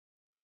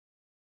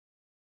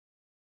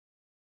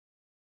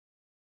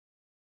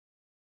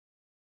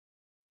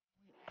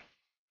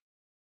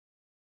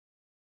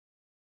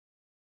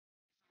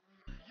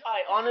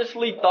I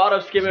honestly thought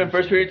of skipping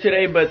first period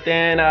today, but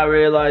then I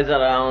realized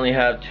that I only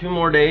have 2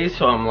 more days,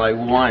 so I'm like,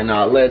 why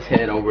not? Let's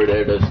head over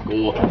there to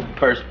school.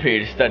 First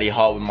period study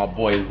hall with my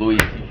boy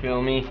Luis, you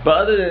feel me? But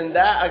other than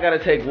that, I gotta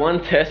take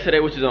 1 test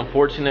today, which is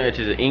unfortunate, which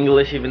is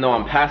English. Even though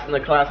I'm passing the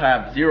class, I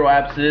have 0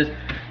 absences.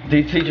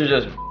 These teachers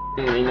just,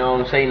 you know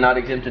what I'm saying, not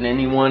exempting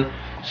anyone.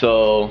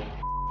 So,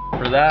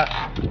 for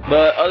that.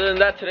 But other than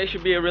that, today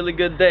should be a really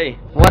good day.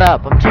 What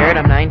up? I'm Jared,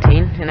 I'm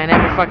 19, and I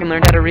never fucking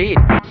learned how to read.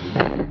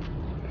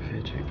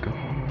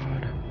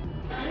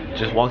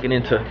 Just walking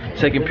into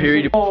 2nd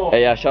period.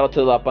 Hey, yeah, shout out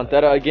to La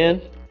Pantera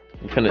again.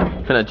 You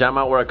finna jam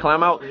out where I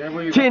climb out.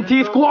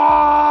 TNT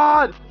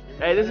squad!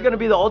 Hey, this is gonna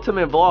be the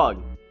ultimate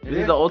vlog. This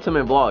is the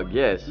ultimate vlog,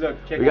 yes.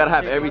 We gotta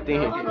have everything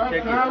here.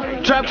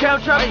 Trap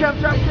cam, trap cam,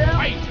 trap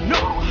cam!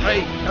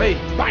 Hey,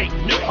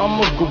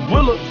 I'm a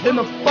gorilla in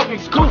the fucking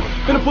school.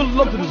 Gonna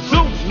pull up to the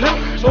zoo,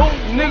 nigga. Oh,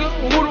 nigga,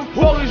 who the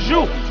fuck is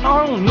you?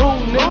 I don't know,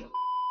 nigga.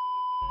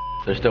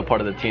 They're still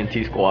part of the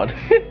TNT squad.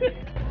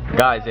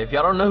 Guys, if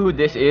y'all don't know who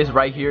this is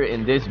right here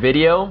in this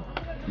video,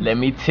 let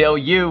me tell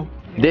you,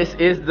 this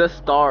is the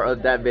star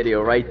of that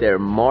video right there.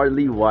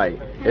 Marley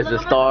White is the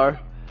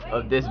star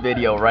of this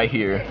video right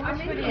here.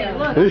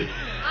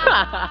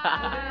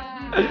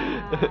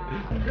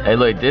 Hey,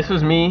 look, this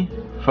was me,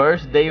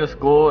 first day of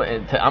school,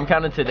 and I'm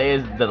counting today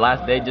as the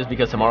last day just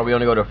because tomorrow we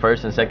only go to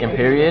 1st and 2nd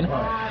period.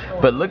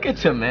 But look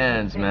at your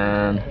mans,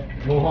 man.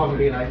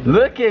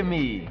 Look at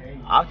me.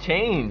 I've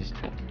changed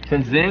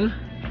since then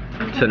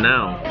to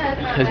now.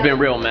 It's been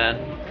real, man.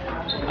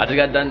 I just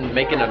got done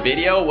making a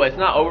video. Well, it's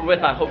not over with.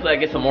 Hopefully I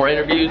get some more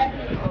interviews,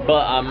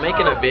 but I'm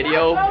making a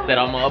video that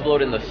I'm gonna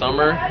upload in the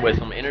summer with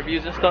some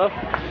interviews and stuff.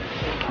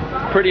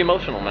 Pretty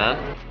emotional, man.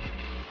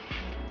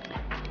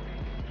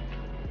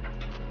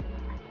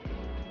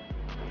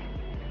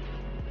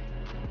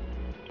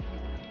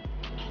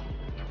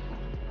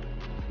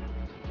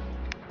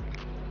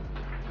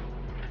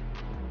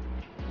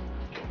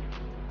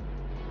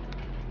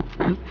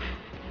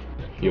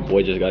 Your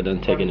boy just got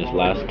done taking his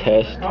last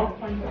test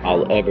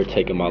I'll ever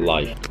take in my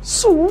life.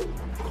 So?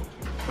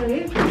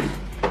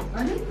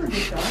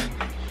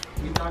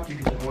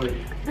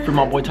 For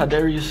my boy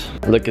Tadarius.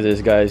 Look at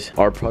this, guys.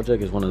 Our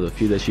project is one of the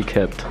few that she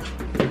kept.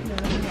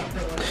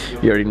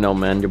 You already know,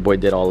 man. Your boy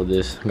did all of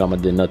this. Gama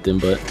did nothing,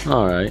 but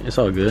alright. It's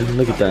all good.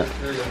 Look at that.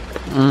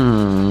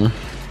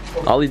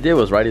 All he did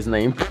was write his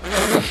name.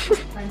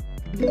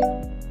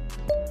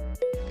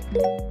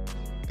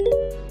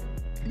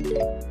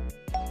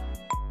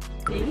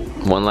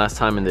 One last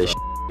time in this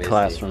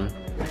classroom.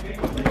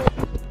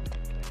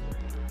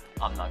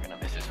 I'm not gonna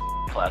miss this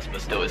class,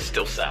 but still, it's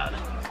still sad.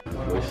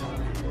 There's a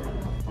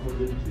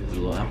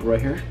little apple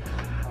right here.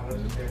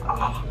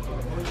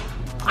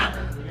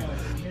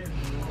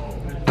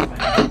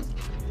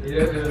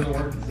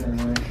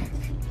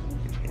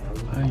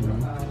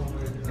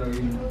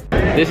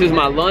 This is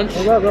my lunch.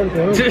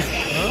 This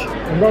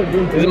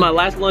is my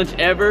last lunch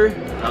ever.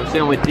 I'm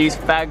sitting with these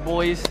fag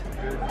boys.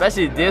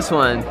 Especially this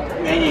one.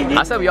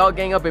 I said we all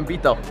gang up in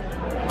Pito.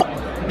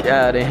 Get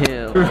out of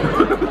him.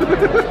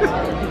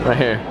 Right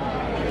here.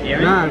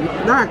 Nah.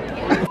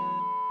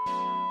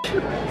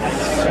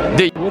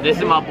 Dude, this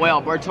is my boy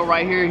Alberto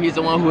right here. He's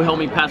the one who helped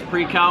me pass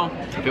pre-cal.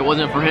 If it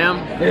wasn't for him.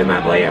 This is my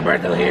boy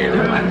Alberto here.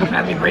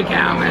 Pass me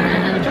pre-cal,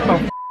 man. Shut the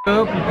f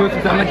up. You put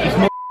you sound like you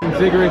smoke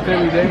cigarettes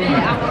every day.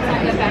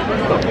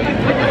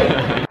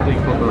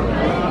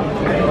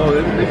 Oh,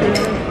 this is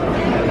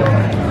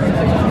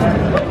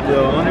yo,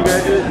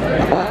 undergraduate?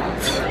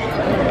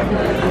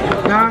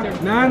 Nah,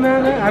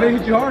 I didn't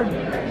hit you hard.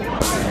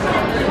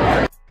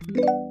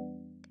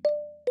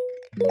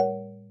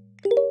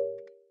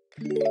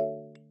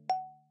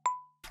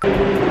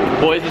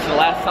 Boys, this is the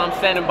last time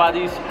standing by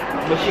these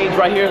machines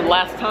right here.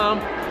 Last time.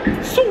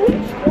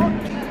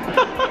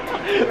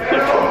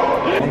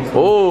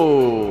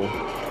 Oh,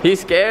 he's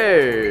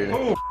scared.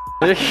 Oh.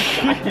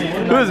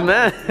 Who's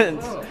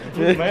man's?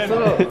 Whose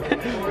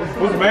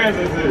man's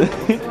is this?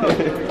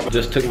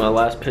 Just took my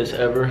last piss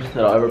ever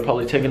that I'll ever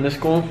probably take in this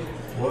school.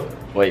 What?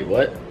 Wait,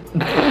 what?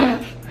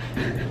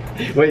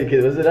 Wait,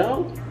 was it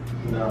out?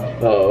 No.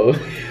 Oh.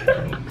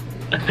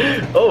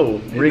 Oh,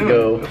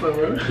 Rico.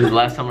 This is the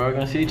last time we're ever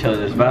gonna see each other.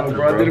 This bathroom,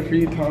 bro. I did it for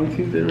you, Tommy.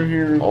 They were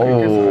here.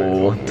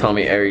 Oh,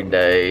 Tommy every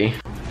day.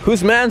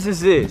 Whose man's is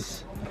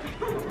this?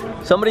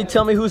 Somebody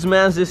tell me whose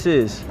man's this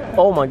is.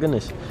 Oh my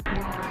goodness.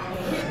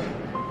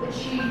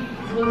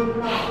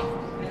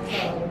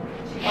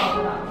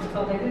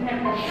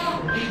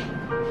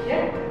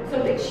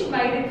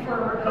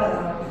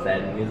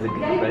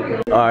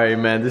 Alright,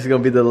 man, this is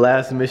gonna be the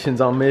last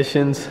missions on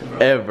missions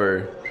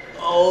ever.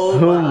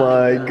 Oh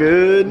my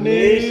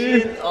goodness.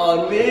 Missions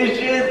on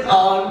missions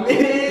on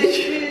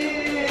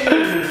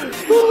missions.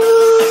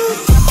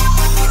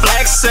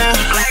 Flexing,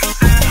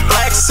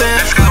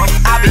 flexing,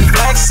 I be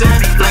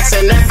flexing,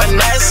 flexing and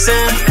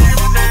finessing.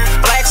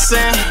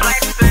 Flexing,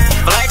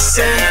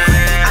 flexing,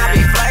 I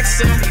be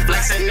flexing,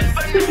 flexing and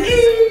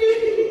finessing.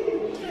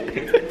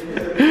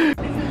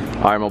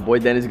 Alright, my boy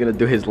Danny's gonna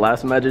do his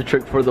last magic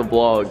trick for the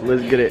vlog.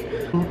 Let's get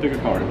it. Pick a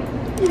card.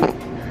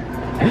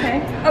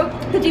 Okay. Oh,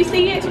 Could you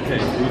see it?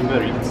 Okay, even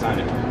better, you can sign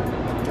it.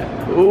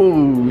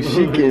 Oh,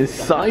 she can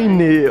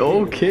sign it.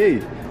 Okay.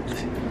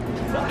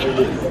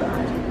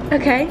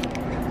 Okay.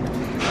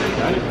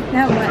 Got it?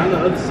 Now On what? the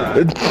other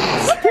side.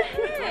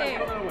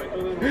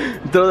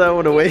 Throw that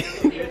one away.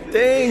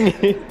 Dang. You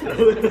didn't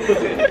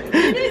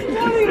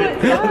tell me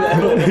what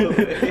side. You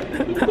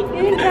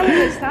didn't tell me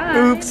what side.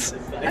 Oops.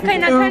 Okay,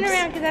 now turn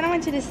around because I don't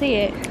want you to see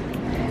it.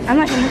 I'm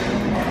not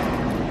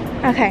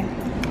gonna. Okay.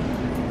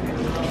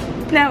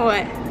 Now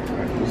what?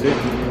 See it?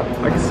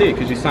 I can see it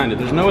because you signed it.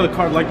 There's no other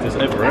card like this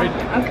ever, right?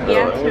 Okay,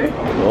 yeah, sure.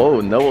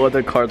 Oh, no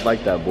other card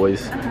like that,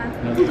 boys.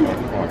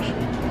 Watch.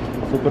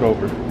 Flip it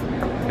over.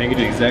 And you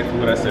do exactly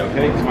what I said,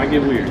 okay? This might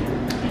get weird.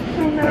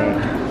 Oh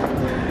no.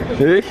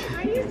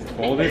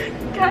 Hold it.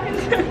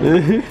 Guys.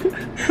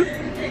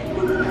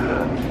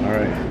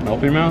 Alright.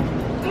 Open your mouth.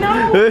 No.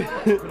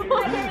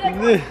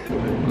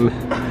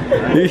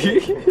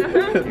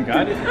 You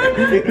got it?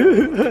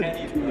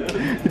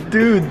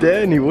 Dude,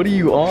 Danny, what are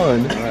you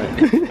on? Alright.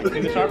 See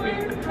the Sharpie?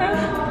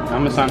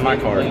 I'm gonna sign my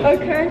card.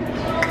 Okay.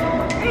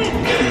 He's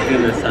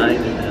gonna sign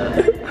it now.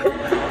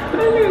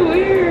 Those are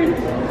weird.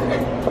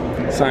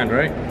 Signed,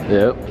 right?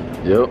 Yep.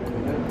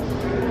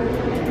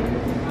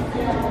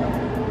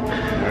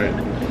 Alright.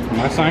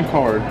 My signed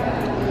card.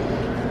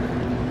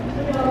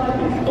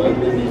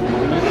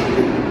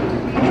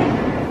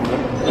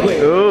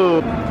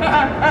 Oh.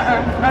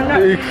 I'm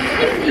not. He's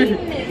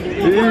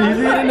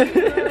eating it.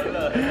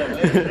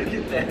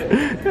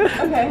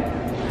 Okay.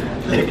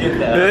 Look at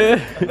that.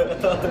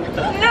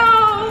 No.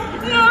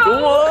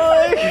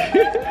 What?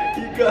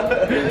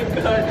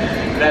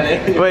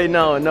 Wait,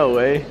 no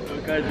way.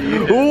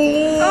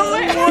 Oh,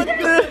 what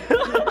the?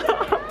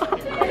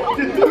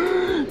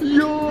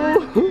 Yo,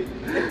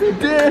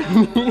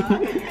 Danny.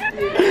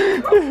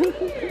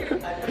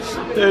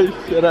 Hey,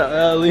 shut up,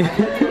 Allie.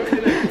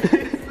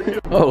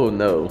 Oh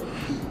no.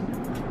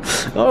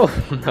 Oh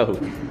no.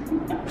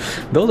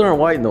 Those aren't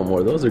white no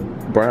more. Those are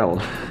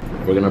brown.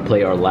 We're gonna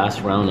play our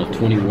last round of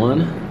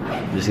 21.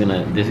 This is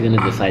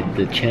gonna decide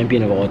the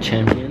champion of all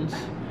champions.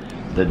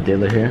 The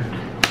dealer here.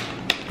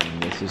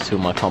 And this is who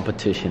my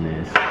competition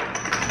is.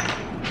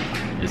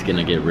 It's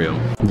gonna get real.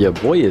 Your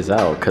boy is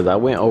out because I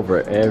went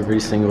over every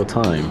single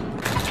time.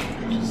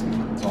 It's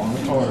on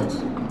the cards.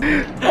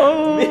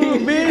 Oh,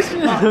 bitch!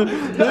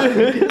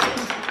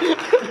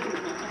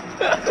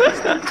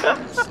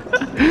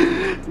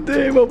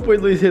 Damn, my boy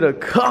at least hit a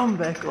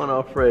comeback on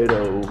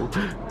Alfredo.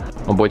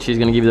 My boy Cheese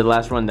gonna give you the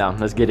last rundown.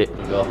 Let's get it.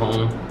 Go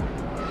home,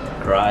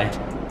 cry.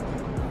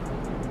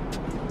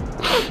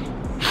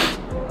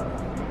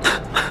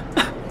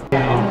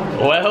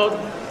 Well,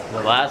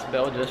 the last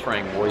bell just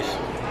rang, boys.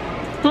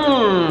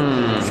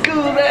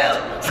 School's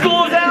out!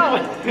 School's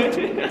out!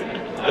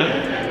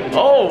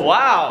 Oh,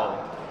 wow.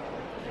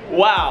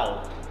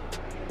 Wow.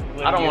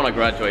 I don't want to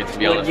graduate, to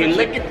be honest with you. Would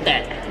you look at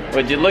that?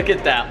 Would you look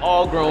at that?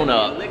 All grown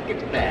up. Look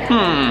at that.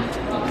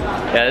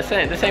 Yeah, this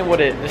ain't what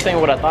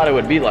I thought it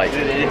would be like.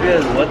 It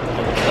feels what?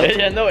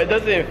 Yeah, no, it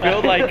doesn't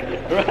feel like.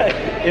 Right.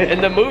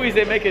 In the movies,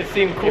 they make it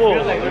seem cool.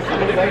 It feels like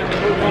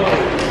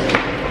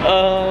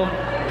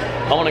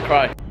I want to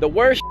cry. The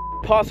worst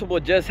possible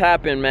just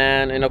happened,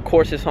 man, and of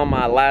course it's on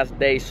my last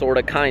day,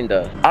 sorta,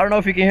 kinda. I don't know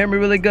if you can hear me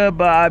really good,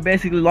 but I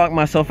basically locked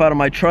myself out of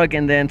my truck,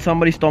 and then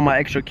somebody stole my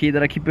extra key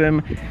that I keep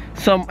in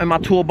my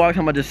toolbox.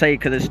 I'm gonna just say it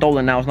because it's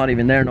stolen now. It's not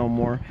even there no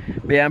more.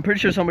 But yeah, I'm pretty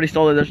sure somebody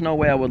stole it. There's no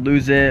way I would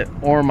lose it,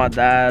 or my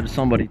dad.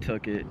 Somebody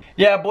took it.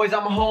 Yeah, boys,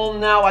 I'm home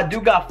now. I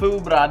do got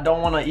food, but I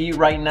don't want to eat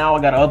right now.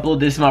 I gotta upload.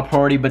 This is my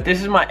priority, but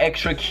this is my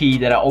extra key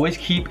that I always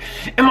keep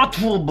in my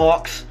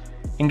toolbox.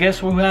 And guess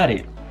who had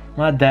it?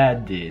 My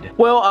dad did.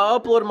 Well, I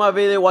uploaded my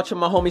video watching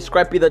my homie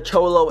Scrappy the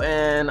Cholo,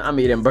 and I'm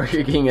eating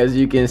Burger King, as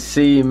you can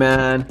see,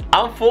 man.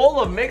 I'm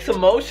full of mixed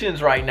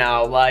emotions right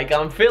now. Like,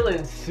 I'm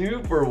feeling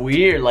super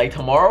weird. Like,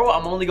 tomorrow,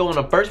 I'm only going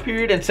to first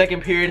period and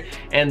second period,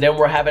 and then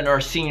we're having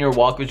our senior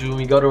walk, which is when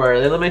we go to our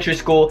elementary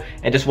school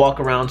and just walk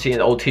around seeing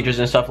the old teachers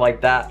and stuff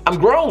like that. I'm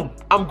grown,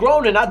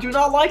 and I do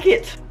not like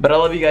it. But I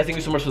love you guys. Thank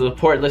you so much for the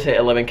support. Let's hit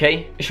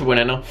 11K. It's your boy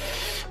Nano.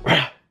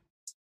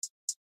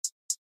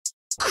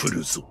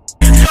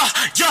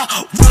 Yo,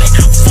 wait,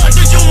 fuck